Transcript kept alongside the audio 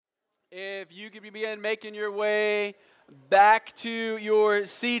If you could begin making your way back to your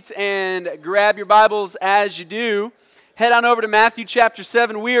seats and grab your Bibles as you do, head on over to Matthew chapter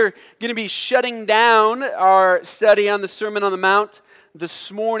 7. We are going to be shutting down our study on the Sermon on the Mount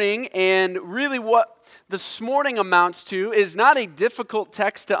this morning, and really what this morning amounts to is not a difficult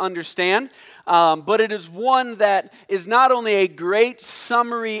text to understand, but it is one that is not only a great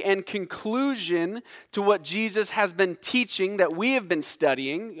summary and conclusion to what Jesus has been teaching that we have been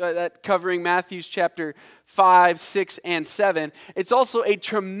studying, that covering Matthew's chapter 5, 6, and 7. It's also a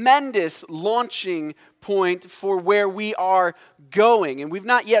tremendous launching point for where we are going. And we've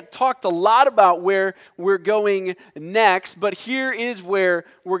not yet talked a lot about where we're going next, but here is where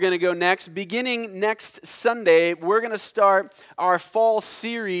we're going to go next. Beginning next Sunday, we're going to start our fall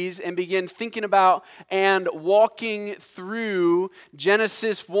series and begin thinking about and walking through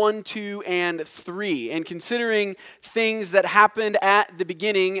Genesis 1, 2, and 3, and considering things that happened at the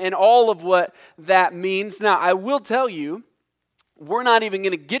beginning and all of what that means. Now, I will tell you, we're not even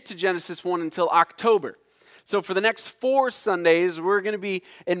going to get to Genesis 1 until October. So for the next 4 Sundays, we're going to be,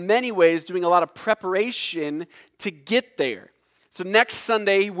 in many ways, doing a lot of preparation to get there. So next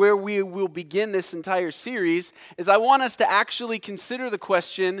Sunday, where we will begin this entire series, is I want us to actually consider the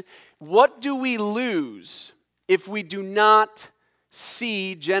question, what do we lose if we do not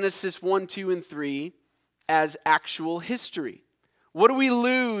see Genesis 1, 2, and 3 as actual history? What do we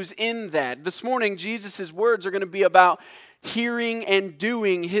lose in that? This morning, Jesus' words are going to be about hearing and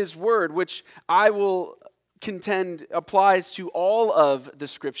doing His word, which I will contend applies to all of the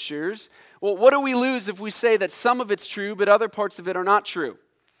scriptures. Well, what do we lose if we say that some of it's true, but other parts of it are not true?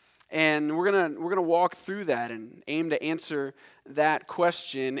 And we're gonna walk through that and aim to answer that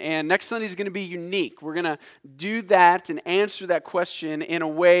question. And next Sunday is going to be unique. We're going to do that and answer that question in a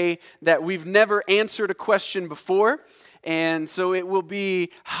way that we've never answered a question before. And so it will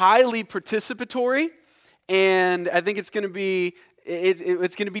be highly participatory. And I think it's going to be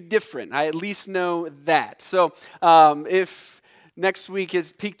different. I at least know that. So if next week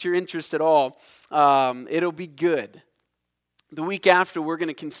has piqued your interest at all, it'll be good. The week after, we're going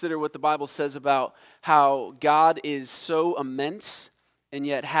to consider what the Bible says about how God is so immense and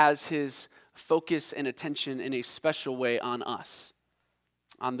yet has His focus and attention in a special way on us,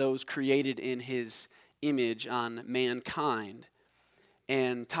 on those created in His image, on mankind.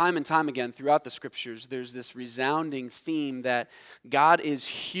 And time again throughout the scriptures, there's this resounding theme that God is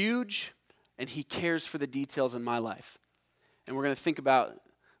huge and He cares for the details in my life. And we're going to think about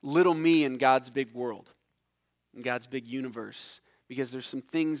little me in God's big world, in God's big universe, because there's some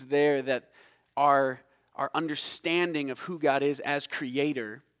things there that our understanding of who God is as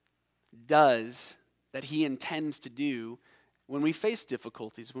creator does, that He intends to do when we face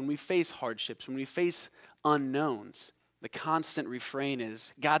difficulties, when we face hardships, when we face unknowns. The constant refrain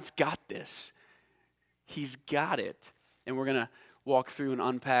is, God's got this. He's got it. And we're going to walk through and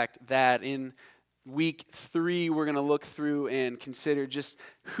unpack that. In week 3, we're going to look through and consider just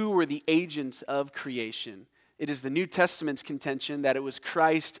who were the agents of creation. It is the New Testament's contention that it was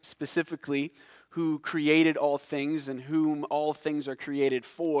Christ specifically who created all things and whom all things are created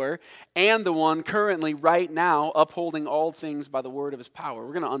for, and the one currently, right now, upholding all things by the word of His power.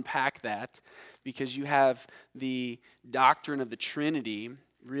 We're going to unpack that because you have the doctrine of the Trinity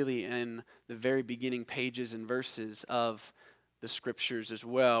really in the very beginning pages and verses of the scriptures as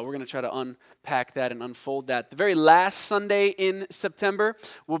well. We're going to try to unpack that and unfold that. The very last Sunday in September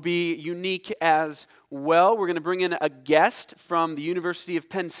will be unique as well. We're going to bring in a guest from the University of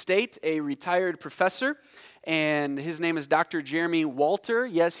Penn State, a retired professor, and his name is Dr. Jeremy Walter.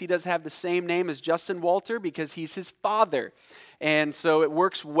 Yes, he does have the same name as Justin Walter because he's his father. And so it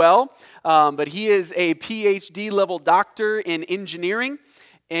works well, but he is a PhD level doctor in engineering.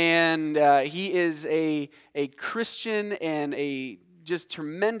 And he is a Christian and a just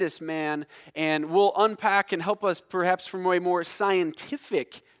tremendous man, and will unpack and help us perhaps from a more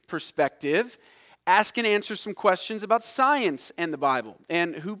scientific perspective, ask and answer some questions about science and the Bible.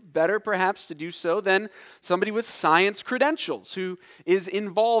 And who better perhaps to do so than somebody with science credentials who is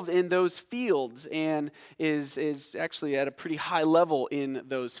involved in those fields and is actually at a pretty high level in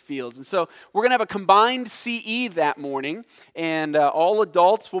those fields. And so we're going to have a combined CE that morning, and all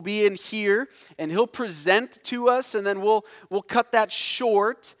adults will be in here, and he'll present to us, and then we'll cut that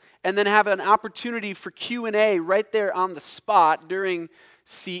short and then have an opportunity for Q&A right there on the spot during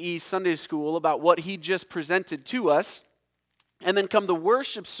CE Sunday School about what he just presented to us. And then come the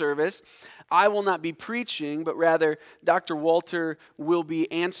worship service, I will not be preaching, but rather Dr. Walter will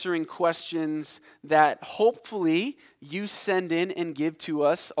be answering questions that hopefully you send in and give to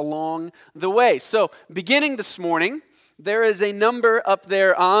us along the way. So beginning this morning, there is a number up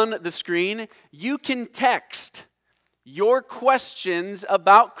there on the screen. You can text your questions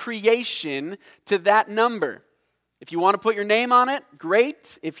about creation to that number. If you want to put your name on it,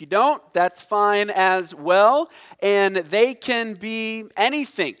 great. If you don't, that's fine as well. And they can be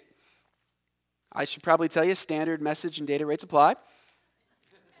anything. I should probably tell you, standard message and data rates apply.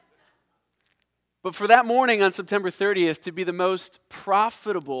 But for that morning on September 30th to be the most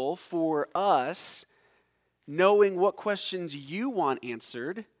profitable for us, knowing what questions you want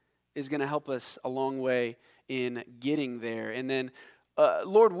answered is going to help us a long way in getting there. And then,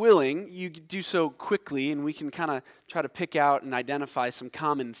 Lord willing, you do so quickly, and we can kind of try to pick out and identify some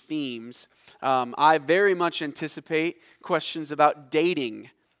common themes. I very much anticipate questions about dating,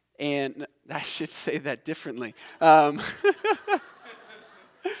 and I should say that differently.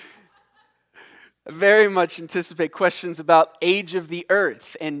 Very much anticipate questions about age of the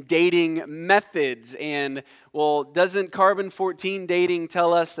earth and dating methods. And, well, doesn't carbon-14 dating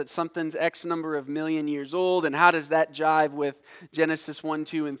tell us that something's X number of million years old? And how does that jive with Genesis 1,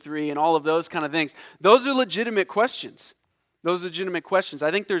 2, and 3 and all of those kind of things? Those are legitimate questions. Those are legitimate questions.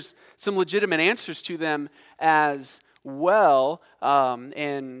 I think there's some legitimate answers to them as well.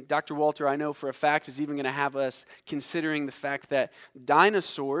 And Dr. Walter, I know for a fact, is even going to have us considering the fact that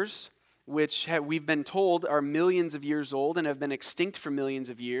dinosaurs, which we've been told are millions of years old and have been extinct for millions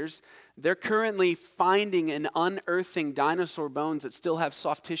of years, they're currently finding and unearthing dinosaur bones that still have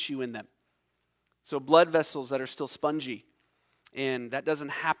soft tissue in them. So blood vessels that are still spongy. And that doesn't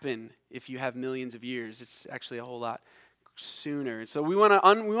happen if you have millions of years. It's actually a whole lot sooner. So we want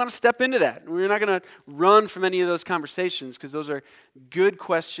to step into that. We're not going to run from any of those conversations because those are good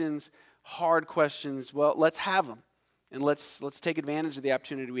questions, hard questions. Well, let's have them. And let's take advantage of the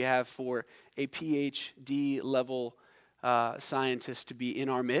opportunity we have for a PhD level scientist to be in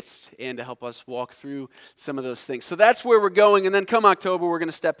our midst and to help us walk through some of those things. So that's where we're going. And then come October, we're going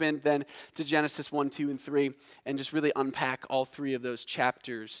to step in then to Genesis 1, 2, and 3 and just really unpack all three of those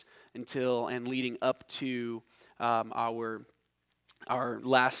chapters until and leading up to our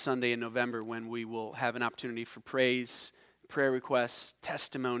last Sunday in November, when we will have an opportunity for praise, prayer requests,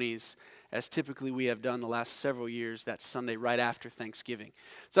 testimonies, as typically we have done the last several years, that Sunday right after Thanksgiving.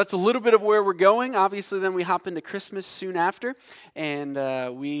 So that's a little bit of where we're going. Obviously, then we hop into Christmas soon after, and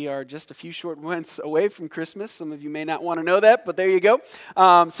we are just a few short months away from Christmas. Some of you may not want to know that, but there you go.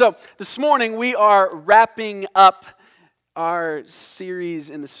 So this morning, we are wrapping up our series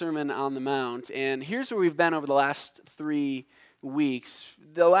in the Sermon on the Mount, and here's where we've been over the last 3 weeks.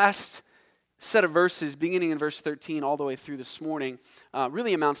 The last set of verses, beginning in verse 13 all the way through this morning,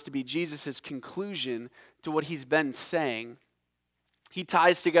 really amounts to be Jesus' conclusion to what he's been saying. He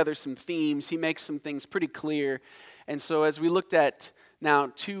ties together some themes. He makes some things pretty clear. And so as we looked at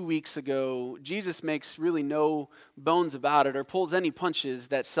now 2 weeks ago, Jesus makes really no bones about it or pulls any punches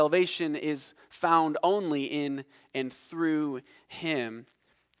that salvation is found only in and through him.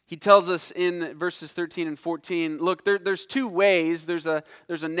 He tells us in verses 13 and 14, look, there's two ways. There's a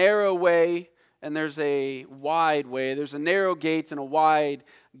narrow way and there's a wide way. There's a narrow gate and a wide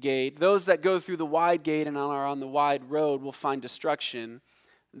gate. Those that go through the wide gate and are on the wide road will find destruction.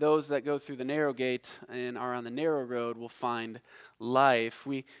 Those that go through the narrow gate and are on the narrow road will find life.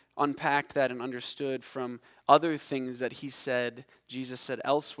 We unpacked that and understood from other things that Jesus said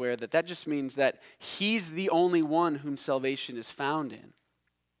elsewhere, that just means that he's the only one whom salvation is found in.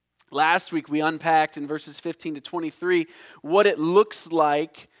 Last week we unpacked in verses 15 to 23 what it looks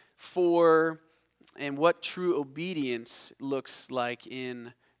like and what true obedience looks like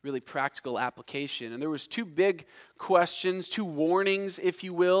in really practical application. And there was two big questions, two warnings, if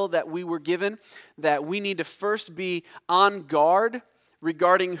you will, that we were given, that we need to first be on guard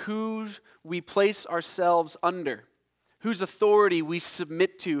regarding who we place ourselves under, whose authority we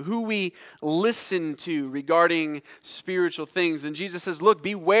submit to, who we listen to regarding spiritual things. And Jesus says, look,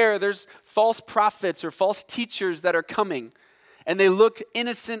 beware, there's false prophets or false teachers that are coming. And they look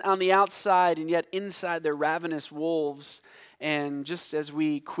innocent on the outside, and yet inside they're ravenous wolves. And just as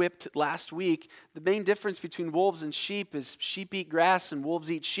we quipped last week, the main difference between wolves and sheep is sheep eat grass and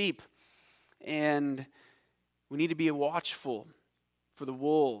wolves eat sheep. And we need to be watchful for the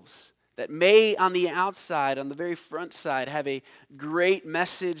wolves that may on the outside, on the very front side, have a great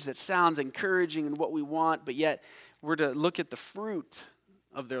message that sounds encouraging and what we want, but yet we're to look at the fruit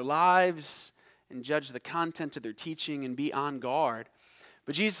of their lives and judge the content of their teaching and be on guard.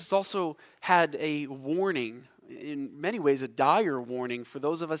 But Jesus also had a warning, in many ways a dire warning for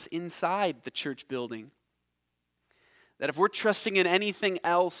those of us inside the church building, that if we're trusting in anything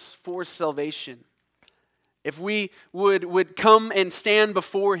else for salvation, if we would come and stand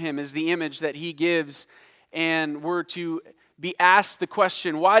before him as the image that he gives, and were to be asked the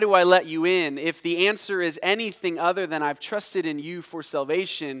question, why do I let you in? If the answer is anything other than I've trusted in you for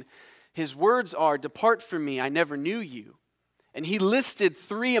salvation, his words are, depart from me, I never knew you. And he listed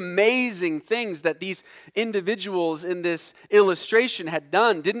 3 amazing things that these individuals in this illustration had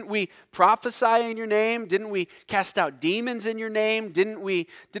done. Didn't we prophesy in your name? Didn't we cast out demons in your name? Didn't we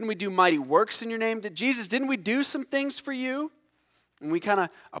do mighty works in your name? Didn't we do some things for you? And we kind of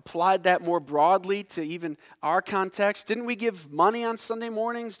applied that more broadly to even our context. Didn't we give money on Sunday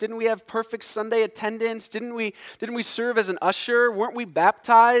mornings? Didn't we have perfect Sunday attendance? Didn't we serve as an usher? Weren't we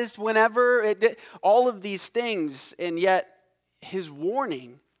baptized whenever? All of these things, and yet his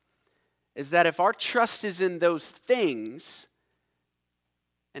warning is that if our trust is in those things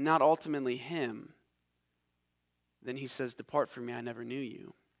and not ultimately him, then he says, depart from me, I never knew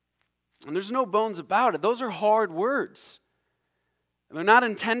you. And there's no bones about it. Those are hard words. And they're not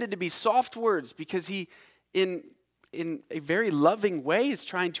intended to be soft words, because he, in a very loving way, is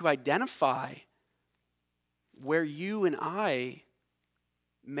trying to identify where you and I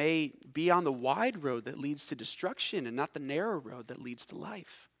may be on the wide road that leads to destruction and not the narrow road that leads to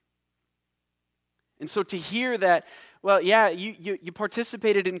life. And so to hear that, well, yeah, you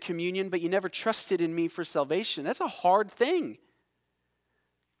participated in communion, but you never trusted in me for salvation, that's a hard thing.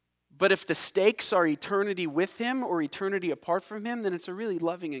 But if the stakes are eternity with him or eternity apart from him, then it's a really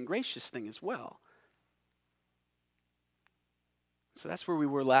loving and gracious thing as well. So that's where we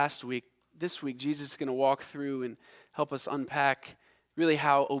were last week. This week, Jesus is going to walk through and help us unpack really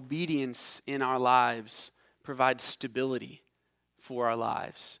how obedience in our lives provides stability for our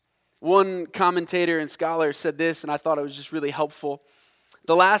lives. One commentator and scholar said this, and I thought it was just really helpful.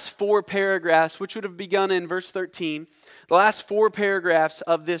 The last 4 paragraphs, which would have begun in verse 13, the last 4 paragraphs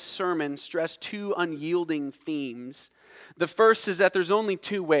of this sermon stress 2 unyielding themes. The first is that there's only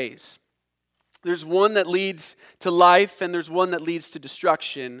 2 ways. There's one that leads to life, and there's one that leads to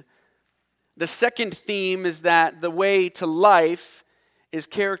destruction. The second theme is that the way to life is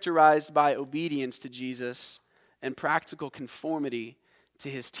characterized by obedience to Jesus and practical conformity to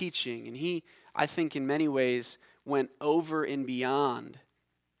his teaching. And he, I think in many ways, went over and beyond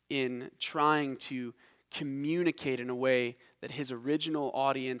in trying to communicate in a way that his original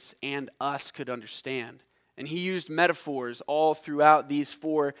audience and us could understand. And he used metaphors all throughout these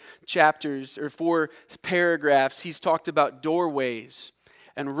 4 chapters or 4 paragraphs. He's talked about doorways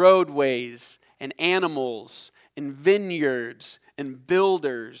and roadways and animals and vineyards and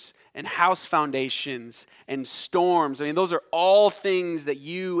builders and house foundations and storms. I mean, those are all things that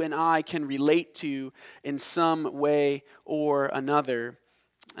you and I can relate to in some way or another.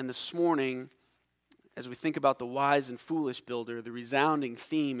 And this morning, as we think about the wise and foolish builder, the resounding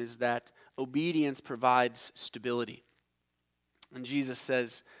theme is that obedience provides stability. And Jesus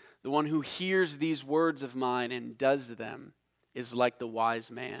says, the one who hears these words of mine and does them is like the wise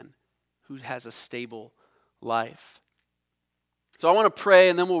man who has a stable life. So I want to pray,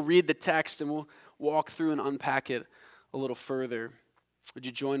 and then we'll read the text, and we'll walk through and unpack it a little further. Would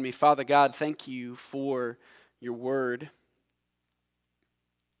you join me? Father God, thank you for your word.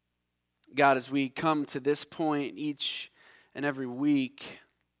 God, as we come to this point each and every week,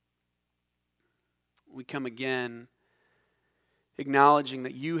 we come again acknowledging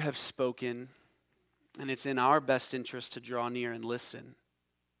that you have spoken, and it's in our best interest to draw near and listen.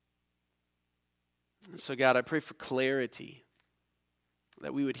 And so God, I pray for clarity,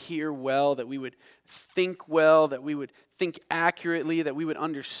 that we would hear well, that we would think well, that we would think accurately, that we would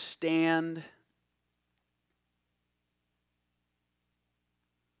understand.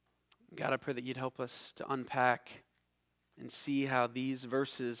 God, I pray that you'd help us to unpack and see how these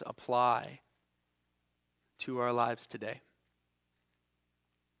verses apply to our lives today.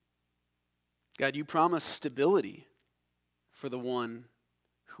 God, you promise stability for the one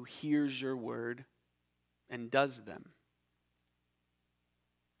who hears your word and does them.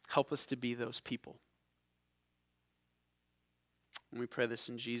 Help us to be those people. And we pray this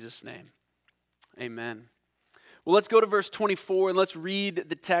in Jesus' name. Amen. Well, let's go to verse 24 and let's read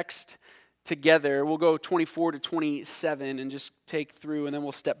the text together. We'll go 24 to 27 and just take through, and then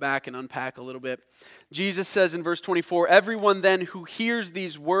we'll step back and unpack a little bit. Jesus says in verse 24, "Everyone then who hears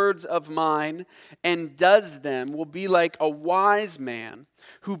these words of mine and does them will be like a wise man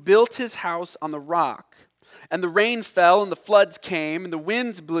who built his house on the rock. And the rain fell, and the floods came, and the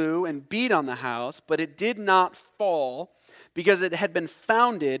winds blew and beat on the house, but it did not fall, because it had been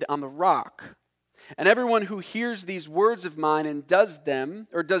founded on the rock. And everyone who hears these words of mine and does them,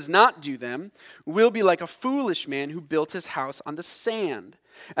 or does not do them, will be like a foolish man who built his house on the sand.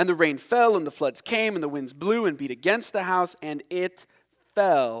 And the rain fell, and the floods came, and the winds blew and beat against the house, and it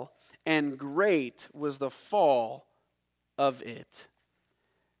fell, and great was the fall of it.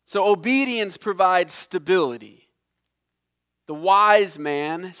 So obedience provides stability. The wise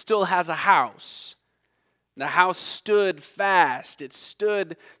man still has a house. The house stood fast. It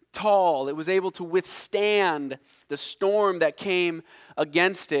stood tall. It was able to withstand the storm that came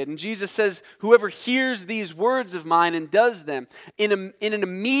against it. And Jesus says, whoever hears these words of mine and does them, in an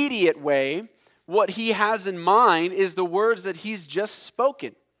immediate way, what he has in mind is the words that he's just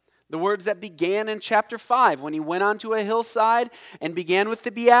spoken. The words that began in chapter 5 when he went onto a hillside and began with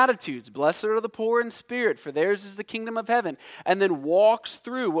the Beatitudes. Blessed are the poor in spirit, for theirs is the kingdom of heaven. And then walks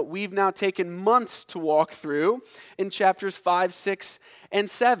through what we've now taken months to walk through in chapters 5, 6, and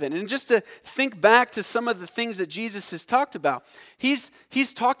 7. And just to think back to some of the things that Jesus has talked about, he's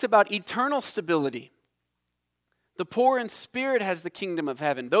talked about eternal stability. The poor in spirit has the kingdom of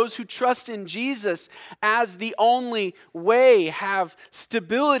heaven. Those who trust in Jesus as the only way have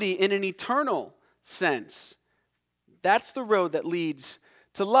stability in an eternal sense. That's the road that leads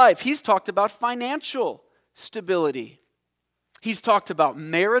to life. He's talked about financial stability. He's talked about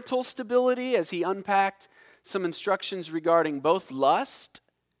marital stability as he unpacked some instructions regarding both lust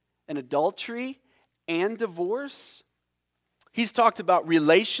and adultery and divorce. He's talked about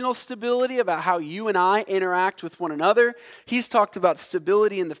relational stability, about how you and I interact with one another. He's talked about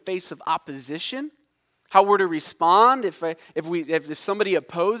stability in the face of opposition, how we're to respond if somebody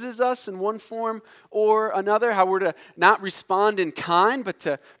opposes us in one form or another, how we're to not respond in kind, but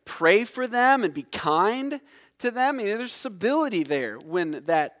to pray for them and be kind to them. There's stability there when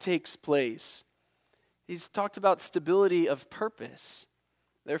that takes place. He's talked about stability of purpose.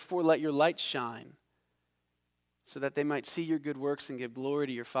 Therefore, let your light shine, so that they might see your good works and give glory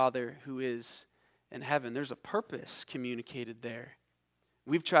to your Father who is in heaven. There's a purpose communicated there.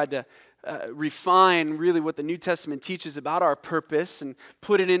 We've tried to refine really what the New Testament teaches about our purpose and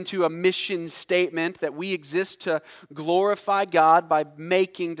put it into a mission statement that we exist to glorify God by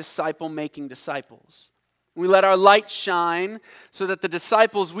making disciples. We let our light shine so that the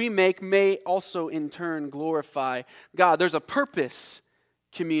disciples we make may also in turn glorify God. There's a purpose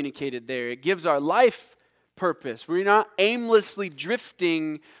communicated there. It gives our life purpose. We're not aimlessly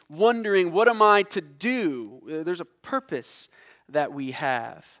drifting, wondering, what am I to do? There's a purpose that we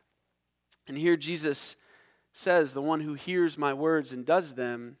have. And here Jesus says, the one who hears my words and does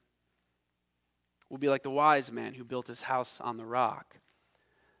them will be like the wise man who built his house on the rock.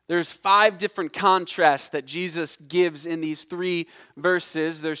 There's 5 different contrasts that Jesus gives in these 3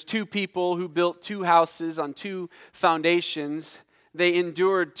 verses. There's 2 people who built 2 houses on 2 foundations. They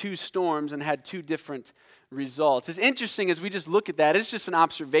endured 2 storms and had 2 different results. It's interesting as we just look at that. It's just an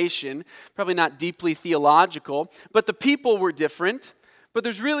observation, probably not deeply theological, but the people were different, but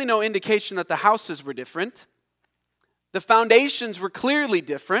there's really no indication that the houses were different. The foundations were clearly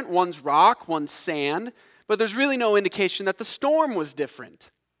different. One's rock, one's sand, but there's really no indication that the storm was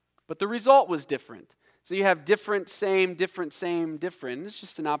different, but the result was different. So you have different, same, different, same, different. It's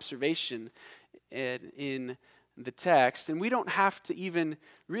just an observation in the text, and we don't have to even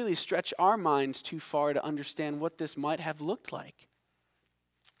really stretch our minds too far to understand what this might have looked like.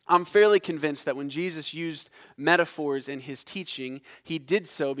 I'm fairly convinced that when Jesus used metaphors in his teaching, he did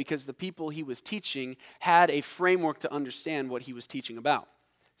so because the people he was teaching had a framework to understand what he was teaching about.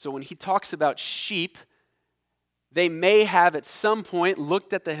 So when he talks about sheep, they may have at some point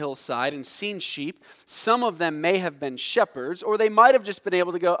looked at the hillside and seen sheep. Some of them may have been shepherds, or they might have just been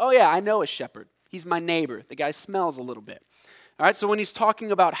able to go, oh yeah, I know a shepherd. He's my neighbor. The guy smells a little bit. All right, so when he's talking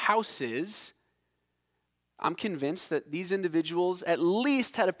about houses, I'm convinced that these individuals at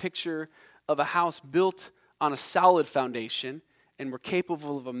least had a picture of a house built on a solid foundation and were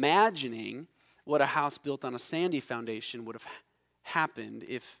capable of imagining what a house built on a sandy foundation would have happened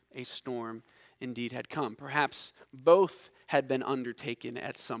if a storm indeed had come. Perhaps both had been undertaken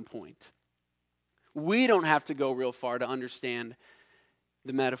at some point. We don't have to go real far to understand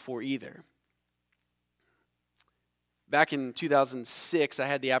the metaphor either. Back in 2007, I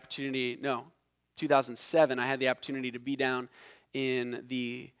had the opportunity to be down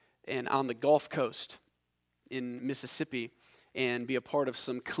on the Gulf Coast in Mississippi and be a part of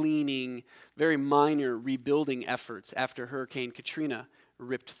some cleaning, very minor rebuilding efforts after Hurricane Katrina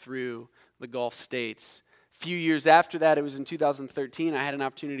ripped through the Gulf states. A few years after that, it was in 2013, I had an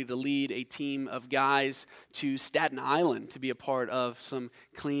opportunity to lead a team of guys to Staten Island to be a part of some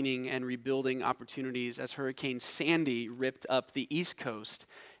cleaning and rebuilding opportunities as Hurricane Sandy ripped up the East Coast.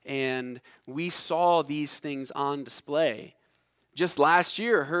 And we saw these things on display. Just last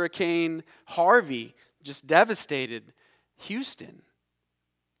year, Hurricane Harvey just devastated Houston.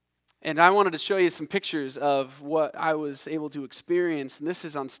 And I wanted to show you some pictures of what I was able to experience, and this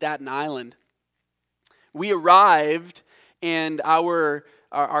is on Staten Island. We arrived, and our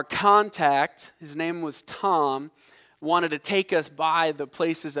contact, his name was Tom, wanted to take us by the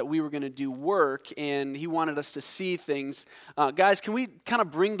places that we were going to do work, and he wanted us to see things. Guys, can we kind of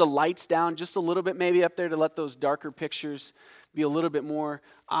bring the lights down just a little bit maybe up there to let those darker pictures be a little bit more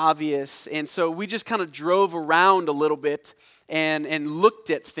obvious? And so we just kind of drove around a little bit and looked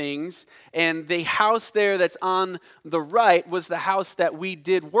at things, and the house there that's on the right was the house that we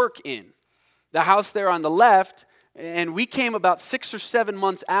did work in. The house there on the left, and we came about 6 or 7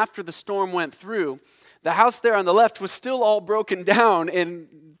 months after the storm went through. The house there on the left was still all broken down, and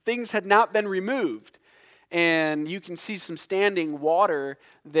things had not been removed. And you can see some standing water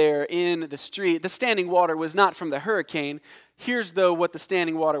there in the street. The standing water was not from the hurricane. Here's, though, what the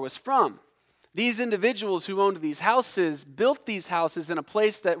standing water was from. These individuals who owned these houses built these houses in a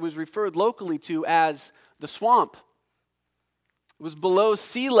place that was referred locally to as the swamp. It was below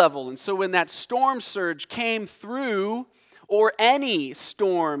sea level, and so when that storm surge came through, or any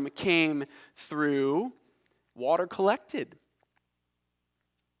storm came through, water collected.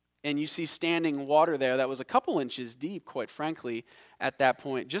 And you see standing water there that was a couple inches deep, quite frankly, at that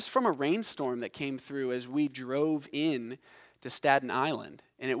point, just from a rainstorm that came through as we drove in to Staten Island.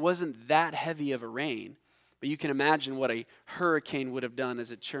 And it wasn't that heavy of a rain, but you can imagine what a hurricane would have done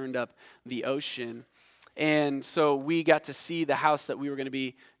as it churned up the ocean. And so we got to see the house that we were going to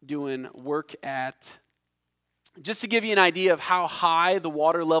be doing work at. Just to give you an idea of how high the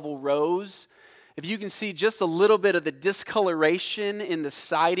water level rose, if you can see just a little bit of the discoloration in the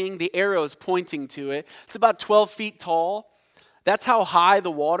siding, the arrows pointing to it, it's about 12 feet tall. That's how high the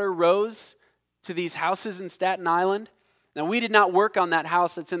water rose to these houses in Staten Island. Now, we did not work on that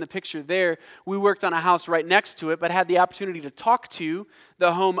house that's in the picture there. We worked on a house right next to it, but had the opportunity to talk to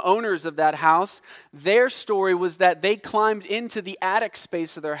the homeowners of that house. Their story was that they climbed into the attic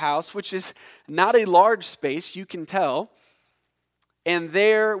space of their house, which is not a large space, you can tell, and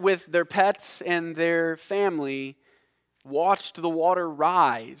there with their pets and their family watched the water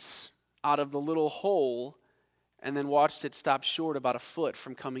rise out of the little hole and then watched it stop short about a foot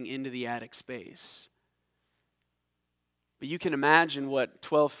from coming into the attic space. But you can imagine what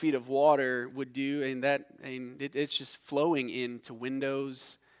 12 feet of water would do, and it's just flowing into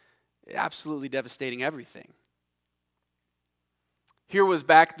windows, absolutely devastating everything. Here was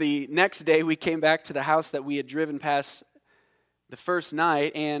back the next day, we came back to the house that we had driven past the first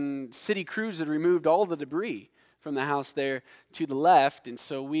night, and city crews had removed all the debris from the house there to the left, and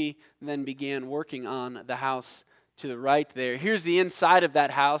so we then began working on the house to the right there. Here's the inside of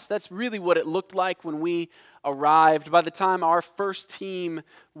that house. That's really what it looked like when we arrived. By the time our first team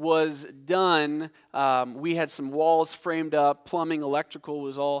was done, we had some walls framed up, plumbing, electrical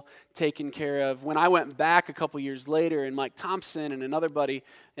was all taken care of. When I went back a couple years later, and Mike Thompson and another buddy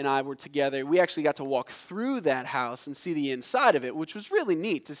and I were together, we actually got to walk through that house and see the inside of it, which was really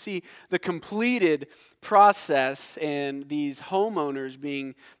neat to see the completed process and these homeowners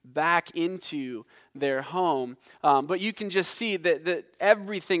being back into their home. But you can just see that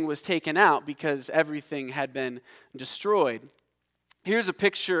everything was taken out because everything had been destroyed. Here's a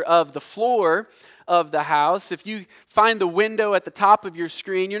picture of the floor of the house. If you find the window at the top of your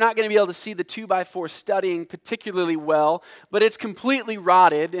screen, you're not going to be able to see the 2x4 studding particularly well, but it's completely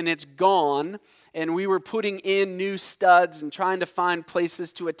rotted and it's gone. And we were putting in new studs and trying to find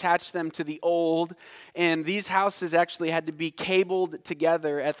places to attach them to the old. And these houses actually had to be cabled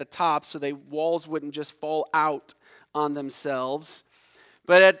together at the top so the walls wouldn't just fall out on themselves.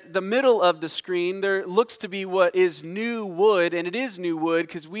 But at the middle of the screen, there looks to be what is new wood, and it is new wood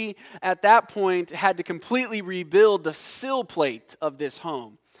because we, at that point, had to completely rebuild the sill plate of this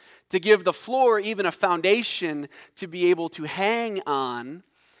home to give the floor even a foundation to be able to hang on.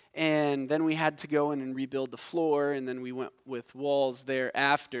 And then we had to go in and rebuild the floor, and then we went with walls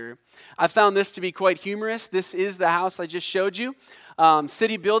thereafter. I found this to be quite humorous. This is the house I just showed you.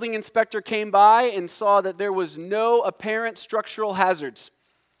 City building inspector came by and saw that there was no apparent structural hazards.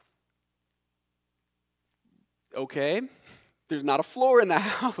 Okay, there's not a floor in the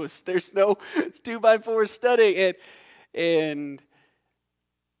house. There's no 2x4 studding. And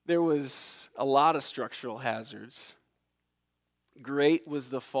there was a lot of structural hazards. Great was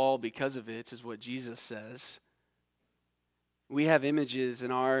the fall because of it, is what Jesus says. We have images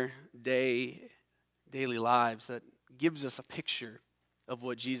in our daily lives that gives us a picture of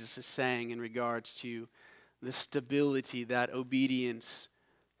what Jesus is saying in regards to the stability that obedience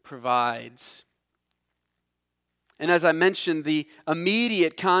provides. And as I mentioned, the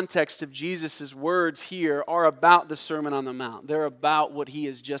immediate context of Jesus' words here are about the Sermon on the Mount. They're about what he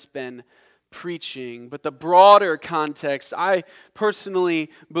has just been preaching. But the broader context, I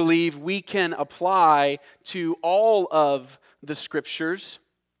personally believe we can apply to all of the Scriptures.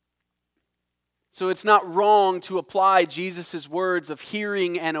 So it's not wrong to apply Jesus' words of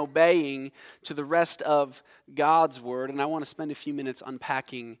hearing and obeying to the rest of God's word. And I want to spend a few minutes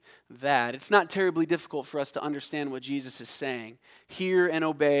unpacking that. It's not terribly difficult for us to understand what Jesus is saying. Hear and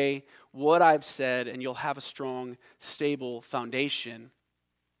obey what I've said, and you'll have a strong, stable foundation.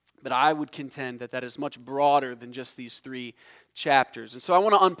 But I would contend that that is much broader than just these 3 chapters. And so I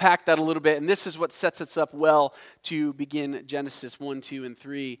want to unpack that a little bit. And this is what sets us up well to begin Genesis 1, 2, and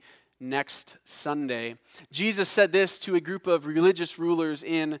 3 next Sunday. Jesus said this to a group of religious rulers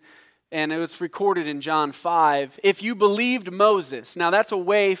and it was recorded in John 5. If you believed Moses, now that's a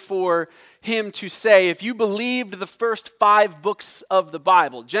way for him to say, if you believed the first 5 books of the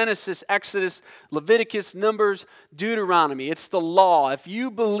Bible, Genesis, Exodus, Leviticus, Numbers, Deuteronomy, it's the law. If you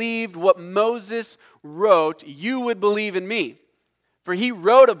believed what Moses wrote, you would believe in me, for he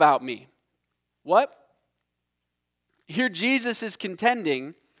wrote about me. What? Here Jesus is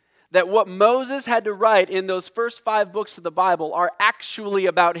contending that what Moses had to write in those first 5 books of the Bible are actually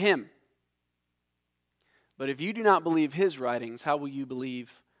about him. But if you do not believe his writings, how will you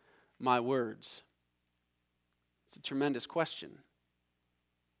believe my words? It's a tremendous question.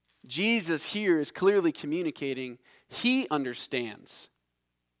 Jesus here is clearly communicating he understands,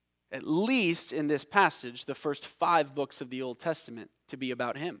 at least in this passage, the first 5 books of the Old Testament to be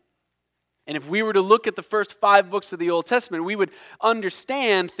about him. And if we were to look at the first 5 books of the Old Testament, we would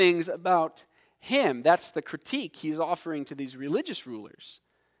understand things about him. That's the critique he's offering to these religious rulers.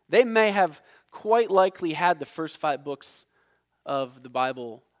 They may have quite likely had the first 5 books of the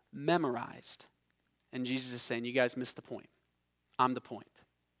Bible memorized. And Jesus is saying, you guys missed the point. I'm the point.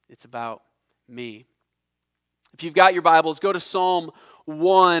 It's about me. If you've got your Bibles, go to Psalm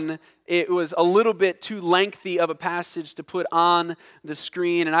 1. It was a little bit too lengthy of a passage to put on the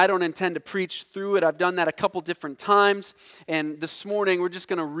screen, and I don't intend to preach through it. I've done that a couple different times, and this morning we're just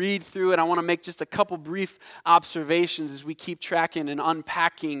going to read through it. I want to make just a couple brief observations as we keep tracking and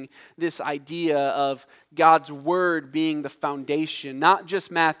unpacking this idea of God's Word being the foundation, not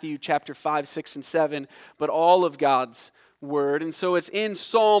just Matthew chapter 5, 6, and 7, but all of God's Word. And so it's in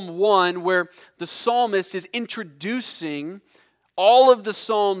Psalm 1 where the psalmist is introducing all of the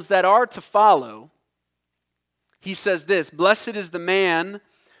psalms that are to follow. He says this, "Blessed is the man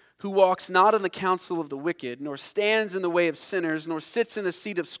who walks not in the counsel of the wicked, nor stands in the way of sinners, nor sits in the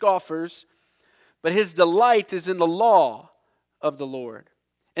seat of scoffers, but his delight is in the law of the Lord.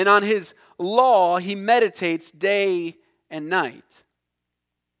 And on his law he meditates day and night.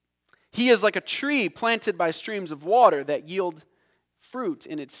 He is like a tree planted by streams of water that yield fruit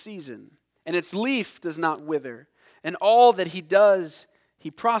in its season, and its leaf does not wither. And all that he does,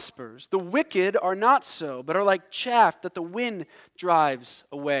 he prospers. The wicked are not so, but are like chaff that the wind drives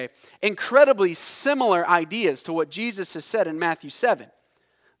away." Incredibly similar ideas to what Jesus has said in Matthew 7.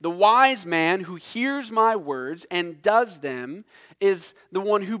 The wise man who hears my words and does them is the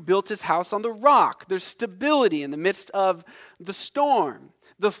one who built his house on the rock. There's stability in the midst of the storm.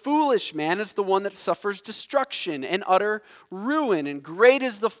 The foolish man is the one that suffers destruction and utter ruin, and great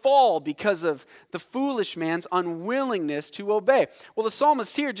is the fall because of the foolish man's unwillingness to obey. Well, the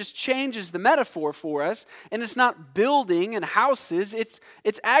psalmist here just changes the metaphor for us, and it's not building and houses, it's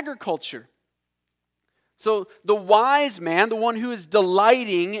agriculture. So the wise man, the one who is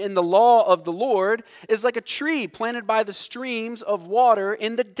delighting in the law of the Lord, is like a tree planted by the streams of water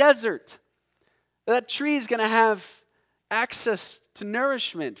in the desert. That tree is going to have access to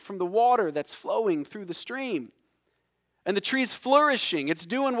nourishment from the water that's flowing through the stream. And the tree's flourishing. It's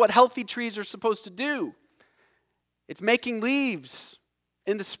doing what healthy trees are supposed to do. It's making leaves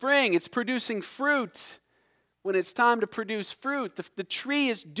in the spring. It's producing fruit when it's time to produce fruit. The tree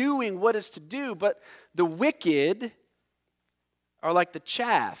is doing what it's to do, but the wicked are like the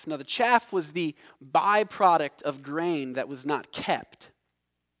chaff. Now, the chaff was the byproduct of grain that was not kept.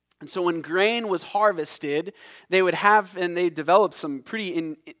 And so when grain was harvested, they would have, and they developed some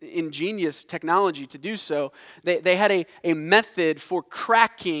pretty ingenious technology to do so. They had a method for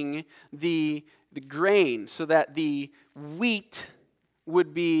cracking the grain so that the wheat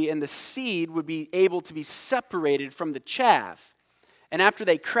would be, and the seed would be able to be separated from the chaff. And after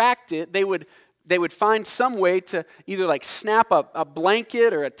they cracked it, they would find some way to either like snap a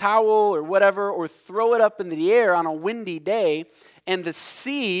blanket or a towel or whatever, or throw it up into the air on a windy day, and the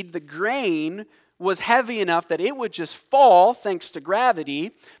seed, the grain, was heavy enough that it would just fall thanks to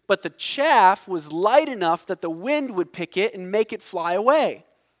gravity, but the chaff was light enough that the wind would pick it and make it fly away.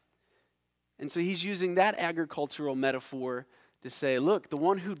 And so he's using that agricultural metaphor to say, look, the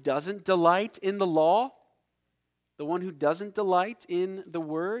one who doesn't delight in the law, the one who doesn't delight in the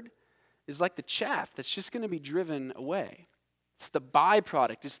word, is like the chaff that's just going to be driven away. It's the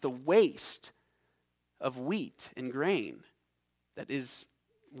byproduct, it's the waste of wheat and grain that is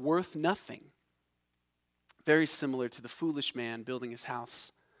worth nothing. Very similar to the foolish man building his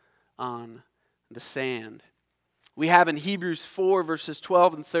house on the sand. We have in Hebrews 4, verses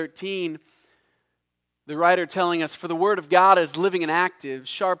 12 and 13, the writer telling us, "For the word of God is living and active,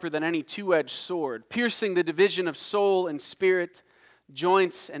 sharper than any two-edged sword, piercing the division of soul and spirit,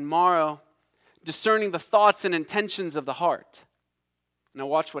 joints and marrow, discerning the thoughts and intentions of the heart." Now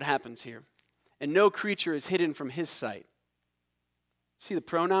watch what happens here. "And no creature is hidden from his sight." See the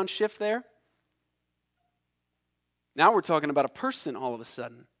pronoun shift there? Now we're talking about a person all of a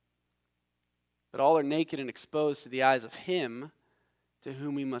sudden. "But all are naked and exposed to the eyes of him to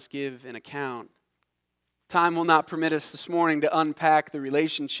whom we must give an account." Time will not permit us this morning to unpack the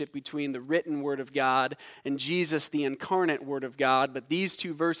relationship between the written Word of God and Jesus, the incarnate Word of God, but these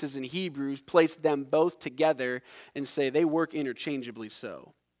two verses in Hebrews place them both together and say they work interchangeably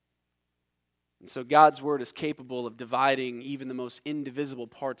so. And so God's Word is capable of dividing even the most indivisible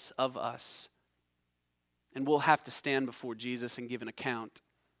parts of us. And we'll have to stand before Jesus and give an account.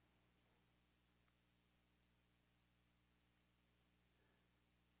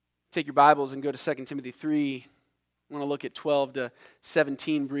 Take your Bibles and go to 2 Timothy 3. I want to look at 12 to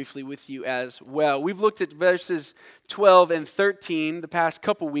 17 briefly with you as well. We've looked at verses 12 and 13 the past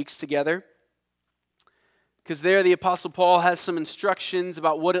couple weeks together, because there the Apostle Paul has some instructions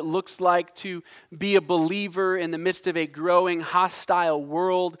about what it looks like to be a believer in the midst of a growing hostile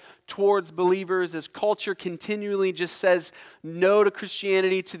world towards believers, as culture continually just says no to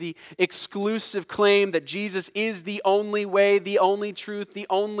Christianity, to the exclusive claim that Jesus is the only way, the only truth, the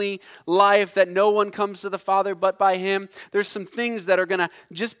only life, that no one comes to the Father but by him. There's some things that are going to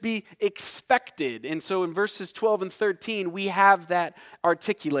just be expected. And so in verses 12 and 13, we have that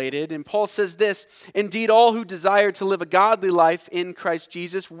articulated. And Paul says this, "Indeed, all who desire to live a godly life in Christ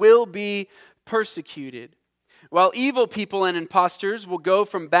Jesus will be persecuted, while evil people and impostors will go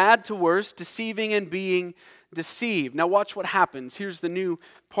from bad to worse, deceiving and being deceived." Now watch what happens. Here's the new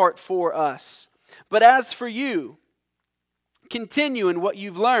part for us. "But as for you, continue in what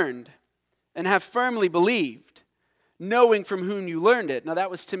you've learned and have firmly believed, knowing from whom you learned it." Now that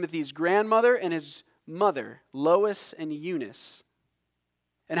was Timothy's grandmother and his mother, Lois and Eunice.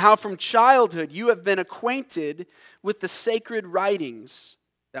 "And how from childhood you have been acquainted with the sacred writings,"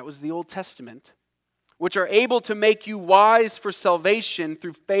 that was the Old Testament, "which are able to make you wise for salvation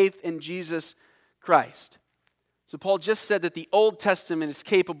through faith in Jesus Christ." So Paul just said that the Old Testament is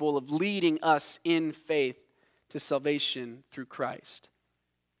capable of leading us in faith to salvation through Christ.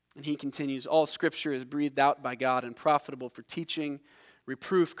 And he continues, "All Scripture is breathed out by God and profitable for teaching,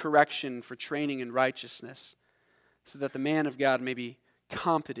 reproof, correction, for training in righteousness, so that the man of God may be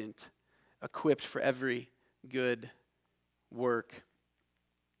competent, equipped for every good work."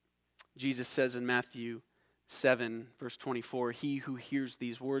 Jesus says in Matthew 7, verse 24, "He who hears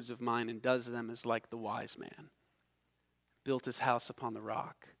these words of mine and does them is like the wise man, built his house upon the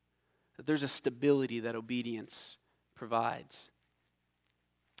rock." That there's a stability that obedience provides.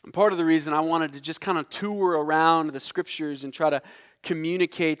 And part of the reason I wanted to just kind of tour around the Scriptures and try to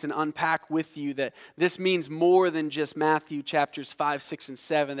communicate and unpack with you that this means more than just Matthew chapters 5, 6, and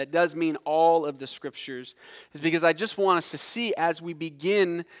 7. That does mean all of the Scriptures, is because I just want us to see as we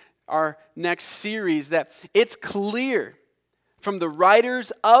begin our next series that it's clear from the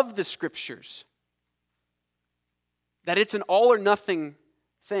writers of the Scriptures that it's an all or nothing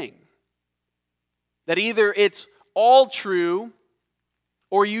thing. That either it's all true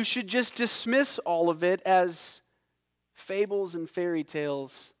or you should just dismiss all of it as fables and fairy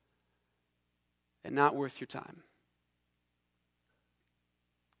tales and not worth your time.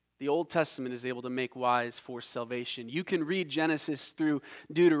 The Old Testament is able to make wise for salvation. You can read Genesis through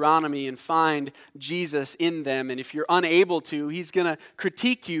Deuteronomy and find Jesus in them, and if you're unable to, he's going to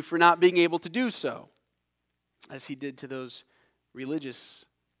critique you for not being able to do so, as he did to those religious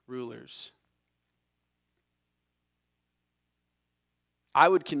rulers. I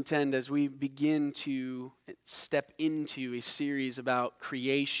would contend, as we begin to step into a series about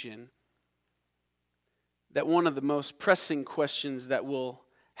creation, that one of the most pressing questions that we'll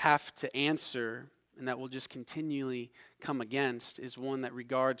have to answer and that we'll just continually come against is one that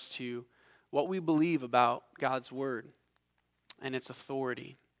regards to what we believe about God's Word and its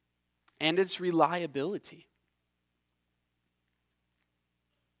authority and its reliability.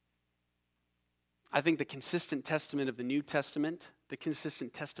 I think the consistent testament of the New Testament, the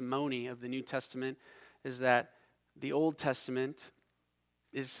consistent testimony of the New Testament is that the Old Testament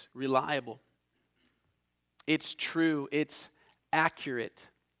is reliable. It's true. It's accurate.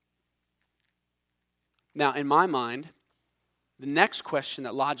 Now, in my mind, the next question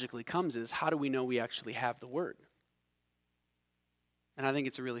that logically comes is, how do we know we actually have the Word? And I think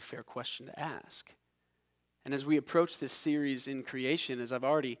it's a really fair question to ask. And as we approach this series in creation, as I've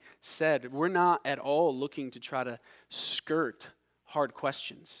already said, we're not at all looking to try to skirt hard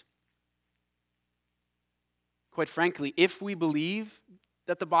questions. Quite frankly, if we believe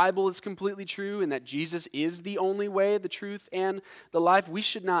that the Bible is completely true and that Jesus is the only way, the truth, and the life, we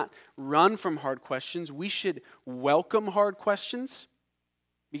should not run from hard questions. We should welcome hard questions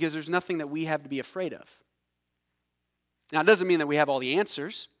because there's nothing that we have to be afraid of. Now, it doesn't mean that we have all the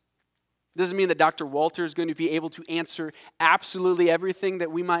answers. It doesn't mean that Dr. Walter is going to be able to answer absolutely everything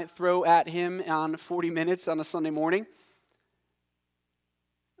that we might throw at him on 40 minutes on a Sunday morning.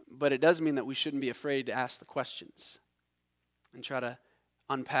 But it does mean that we shouldn't be afraid to ask the questions and try to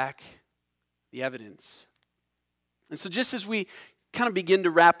unpack the evidence. And so just as we kind of begin to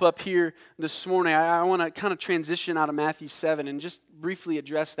wrap up here this morning, I want to kind of transition out of Matthew 7 and just briefly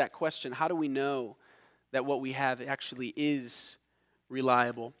address that question. How do we know that what we have actually is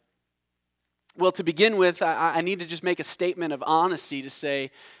reliable? Well, to begin with, I need to just make a statement of honesty to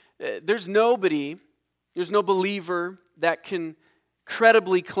say there's no believer that can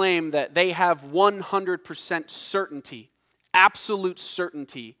credibly claim that they have 100% certainty, absolute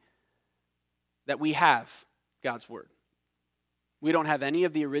certainty that we have God's Word. We don't have any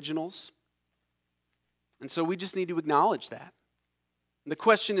of the originals, and so we just need to acknowledge that. The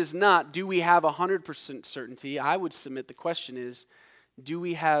question is not, do we have 100% certainty? I would submit the question is, do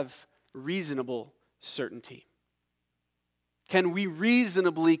we have reasonable certainty? Can we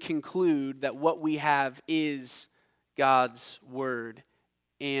reasonably conclude that what we have is God's Word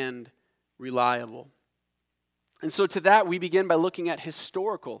and reliable? And so to that, we begin by looking at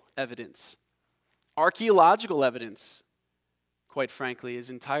historical evidence. Archaeological evidence, quite frankly, is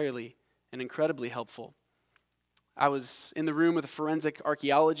entirely and incredibly helpful. I was in the room with a forensic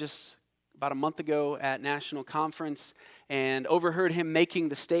archaeologist about a month ago at National Conference and overheard him making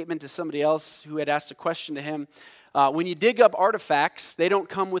the statement to somebody else who had asked a question to him. When you dig up artifacts, they don't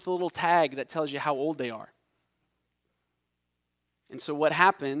come with a little tag that tells you how old they are. And so what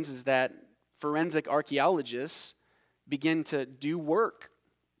happens is that forensic archaeologists begin to do work.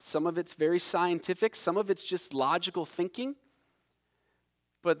 Some of it's very scientific, some of it's just logical thinking,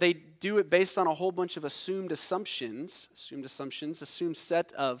 but they do it based on a whole bunch of assumed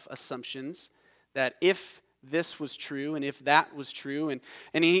set of assumptions that if this was true and if that was true. And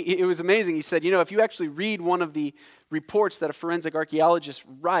it was amazing. He said, if you actually read one of the reports that a forensic archaeologist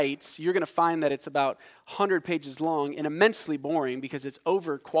writes, you're going to find that it's about 100 pages long and immensely boring because it's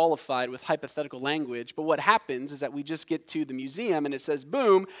overqualified with hypothetical language. But what happens is that we just get to the museum and it says,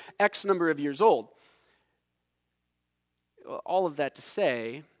 boom, X number of years old. All of that to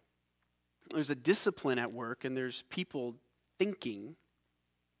say, there's a discipline at work and there's people thinking.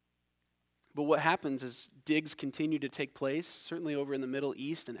 But what happens as digs continue to take place, certainly over in the Middle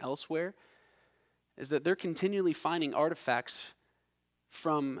East and elsewhere, is that they're continually finding artifacts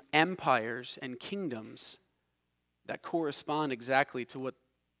from empires and kingdoms that correspond exactly to what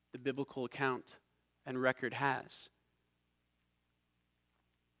the biblical account and record has.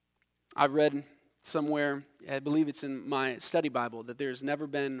 I read somewhere, I believe it's in my study Bible, that there's never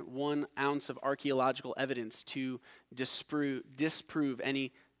been 1 ounce of archaeological evidence to disprove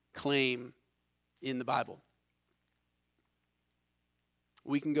any claim in the Bible.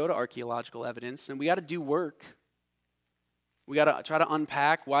 We can go to archaeological evidence, and we got to do work. We got to try to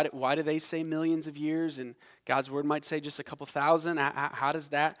unpack why do they say millions of years, and God's Word might say just a couple thousand. How does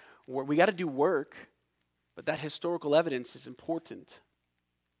that work? We got to do work, but that historical evidence is important.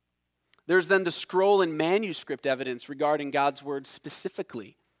 There's then the scroll and manuscript evidence regarding God's Word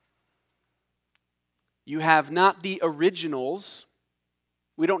specifically. You have not the originals.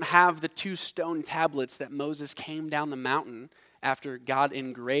 We don't have the 2 stone tablets that Moses came down the mountain after God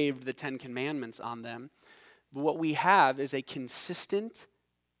engraved the 10 Commandments on them. But what we have is a consistent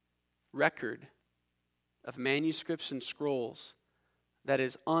record of manuscripts and scrolls that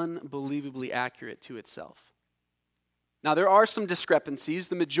is unbelievably accurate to itself. Now, there are some discrepancies.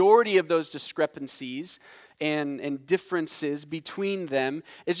 The majority of those discrepancies and differences between them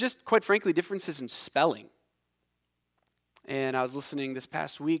is just, quite frankly, differences in spelling. And I was listening this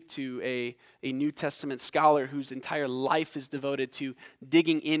past week to a New Testament scholar whose entire life is devoted to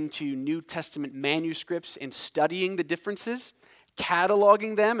digging into New Testament manuscripts and studying the differences,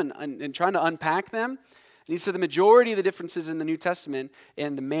 cataloging them, and trying to unpack them. And he said the majority of the differences in the New Testament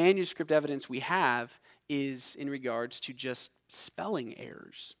and the manuscript evidence we have is in regards to just spelling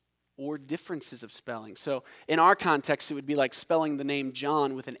errors or differences of spelling. So in our context, it would be like spelling the name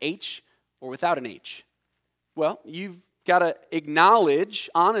John with an H or without an H. Well, you've got to acknowledge,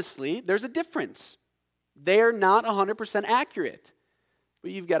 honestly, there's a difference. They're not 100% accurate.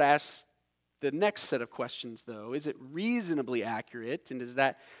 But you've got to ask the next set of questions, though. Is it reasonably accurate? And does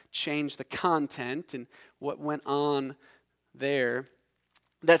that change the content and what went on there?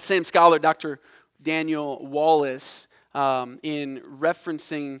 That same scholar, Dr. Daniel Wallace, in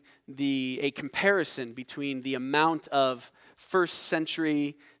referencing a comparison between the amount of first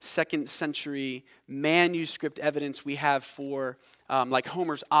century, second century manuscript evidence we have for like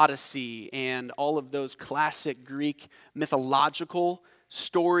Homer's Odyssey and all of those classic Greek mythological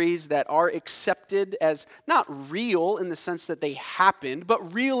stories that are accepted as not real in the sense that they happened,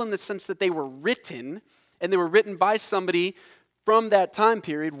 but real in the sense that they were written, and they were written by somebody from that time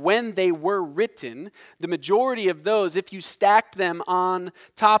period when they were written. The majority of those, if you stacked them on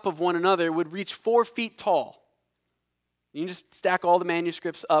top of one another, would reach 4 feet tall. You can just stack all the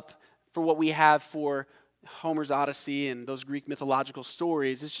manuscripts up for what we have for Homer's Odyssey and those Greek mythological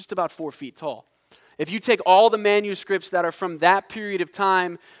stories. It's just about 4 feet tall. If you take all the manuscripts that are from that period of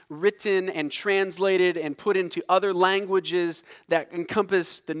time, written and translated and put into other languages that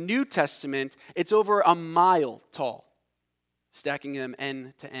encompass the New Testament, it's over a mile tall, stacking them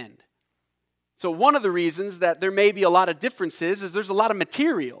end to end. So one of the reasons that there may be a lot of differences is there's a lot of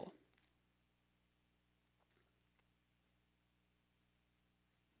material.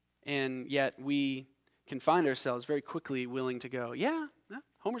 And yet we can find ourselves very quickly willing to go, yeah,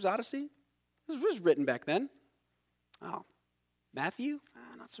 Homer's Odyssey, this was written back then. Oh, Matthew?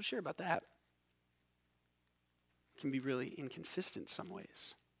 I'm not so sure about that. It can be really inconsistent in some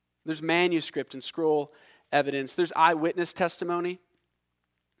ways. There's manuscript and scroll evidence. There's eyewitness testimony.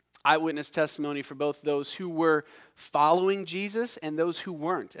 Eyewitness testimony for both those who were following Jesus and those who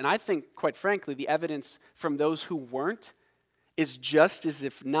weren't. And I think, quite frankly, the evidence from those who weren't is just as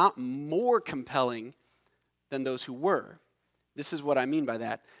if not more compelling than those who were. This is what I mean by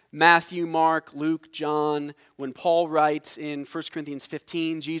that. Matthew, Mark, Luke, John, when Paul writes in 1 Corinthians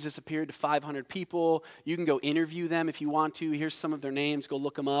 15, Jesus appeared to 500 people. You can go interview them if you want to. Here's some of their names. Go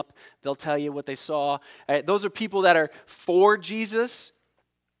look them up. They'll tell you what they saw. Those are people that are for Jesus,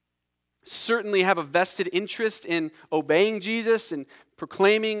 certainly have a vested interest in obeying Jesus and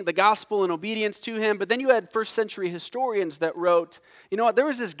proclaiming the gospel in obedience to him. But then you had first century historians that wrote, you know what, there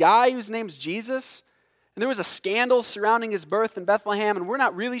was this guy whose name's Jesus, and there was a scandal surrounding his birth in Bethlehem, and we're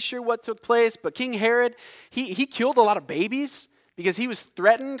not really sure what took place, but King Herod, he killed a lot of babies because he was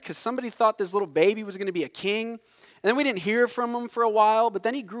threatened because somebody thought this little baby was going to be a king. And then we didn't hear from him for a while, but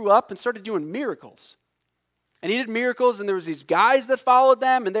then he grew up and started doing miracles. And he did miracles, and there was these guys that followed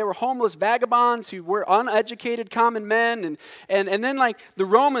them, and they were homeless vagabonds who were uneducated common men. And then, like, the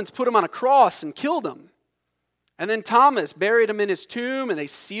Romans put him on a cross and killed him. And then Thomas buried him in his tomb, and they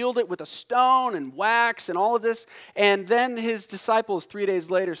sealed it with a stone and wax and all of this. And then his disciples 3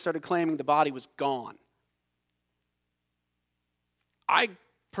 days later started claiming the body was gone. I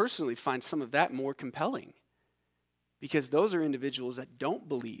personally find some of that more compelling because those are individuals that don't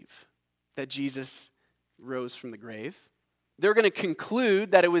believe that Jesus rose from the grave. They're going to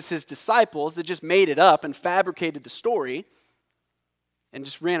conclude that it was his disciples that just made it up and fabricated the story and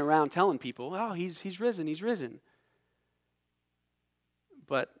just ran around telling people, oh, he's risen, he's risen.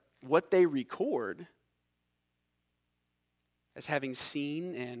 But what they record as having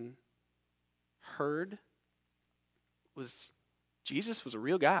seen and heard was Jesus was a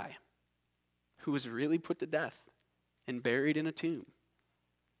real guy who was really put to death and buried in a tomb.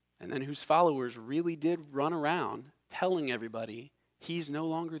 And then whose followers really did run around telling everybody he's no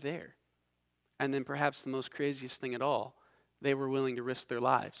longer there. And then perhaps the most craziest thing at all, they were willing to risk their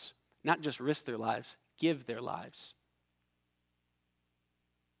lives. Not just risk their lives, give their lives.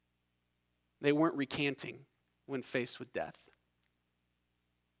 They weren't recanting when faced with death.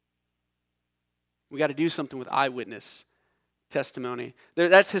 We got to do something with eyewitness testimony.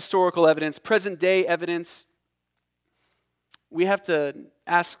 That's historical evidence. Present day evidence, we have to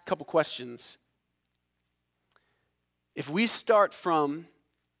ask a couple questions. If we start from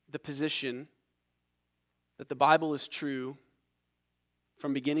the position that the Bible is true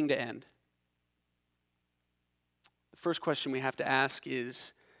from beginning to end, the first question we have to ask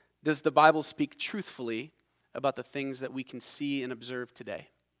is, does the Bible speak truthfully about the things that we can see and observe today.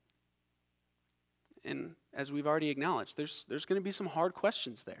 And as we've already acknowledged, there's going to be some hard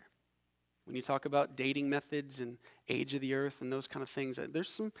questions there. When you talk about dating methods and age of the earth and those kind of things, there's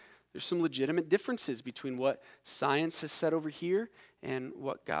some legitimate differences between what science has said over here and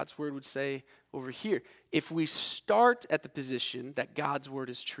what God's word would say over here. If we start at the position that God's word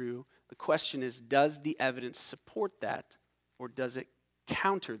is true, the question is, does the evidence support that or does it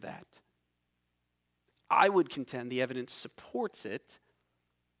counter that? I would contend the evidence supports it,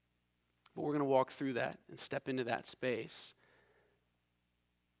 but we're going to walk through that and step into that space.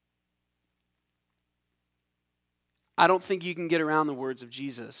 I don't think you can get around the words of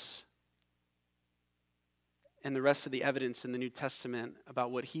Jesus and the rest of the evidence in the New Testament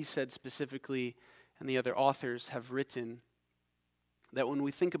about what he said specifically and the other authors have written, that when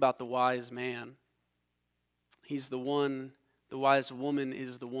we think about the wise man, he's the wise woman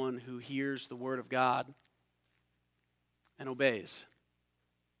is the one who hears the word of God and obeys.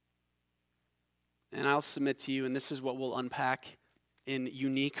 And I'll submit to you, and this is what we'll unpack in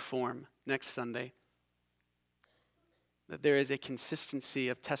unique form next Sunday, that there is a consistency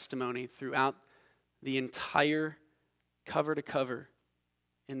of testimony throughout the entire cover to cover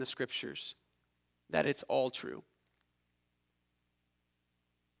in the scriptures, that it's all true.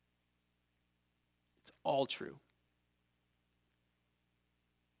 It's all true.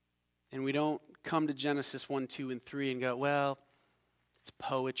 And we don't come to Genesis 1, 2, and 3 and go, well, it's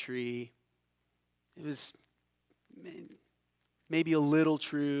poetry. It was maybe a little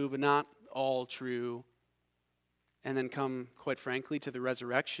true, but not all true. And then come, quite frankly, to the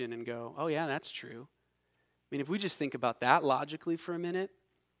resurrection and go, oh yeah, that's true. I mean, if we just think about that logically for a minute,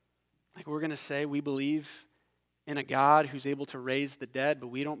 like we're going to say we believe in a God who's able to raise the dead, but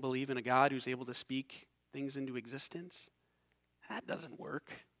we don't believe in a God who's able to speak things into existence. That doesn't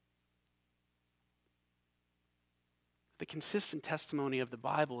work. The consistent testimony of the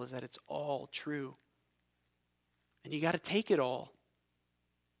Bible is that it's all true. And you got to take it all,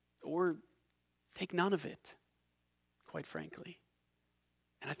 or take none of it, quite frankly.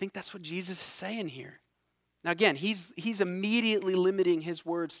 And I think that's what Jesus is saying here. Now again, he's immediately limiting his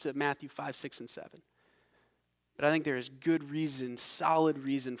words to Matthew 5, 6, and 7. But I think there is good reason, solid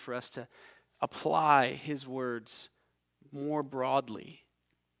reason for us to apply his words more broadly.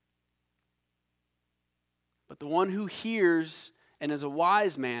 But the one who hears and is a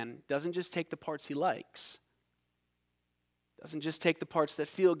wise man doesn't just take the parts he likes. Doesn't just take the parts that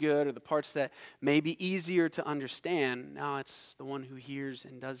feel good or the parts that may be easier to understand. No, it's the one who hears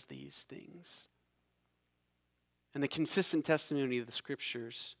and does these things. And the consistent testimony of the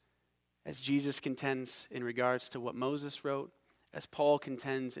scriptures, as Jesus contends in regards to what Moses wrote, as Paul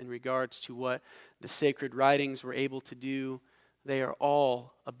contends in regards to what the sacred writings were able to do, they are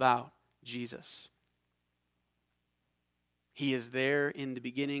all about Jesus. He is there in the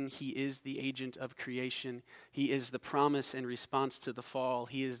beginning. He is the agent of creation. He is the promise in response to the fall.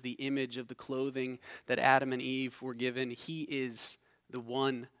 He is the image of the clothing that Adam and Eve were given. He is the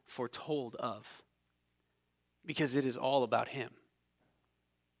one foretold of, because it is all about him.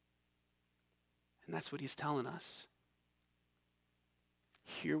 And that's what he's telling us.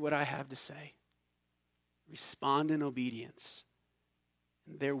 Hear what I have to say. Respond in obedience.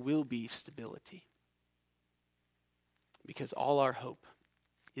 And there will be stability. Because all our hope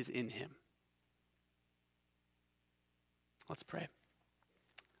is in him. Let's pray.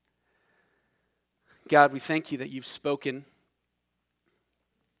 God, we thank you that you've spoken.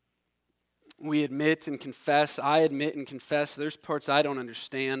 We admit and confess, I admit and confess, there's parts I don't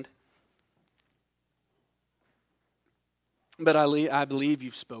understand. But I believe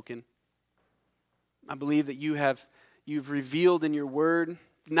you've spoken. I believe that you've revealed in your word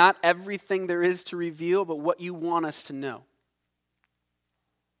not everything there is to reveal, but what you want us to know.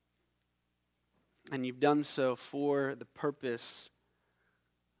 And you've done so for the purpose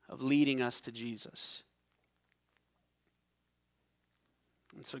of leading us to Jesus.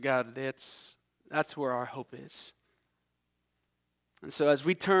 And so, God, that's where our hope is. And so as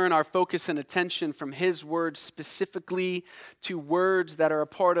we turn our focus and attention from his words specifically to words that are a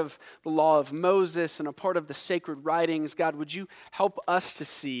part of the law of Moses and a part of the sacred writings, God, would you help us to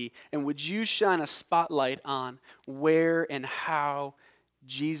see, and would you shine a spotlight on where and how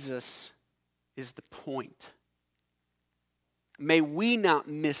Jesus is the point? May we not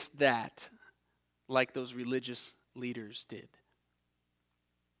miss that like those religious leaders did.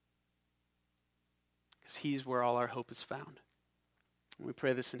 Because he's where all our hope is found. We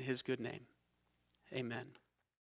pray this in his good name. Amen.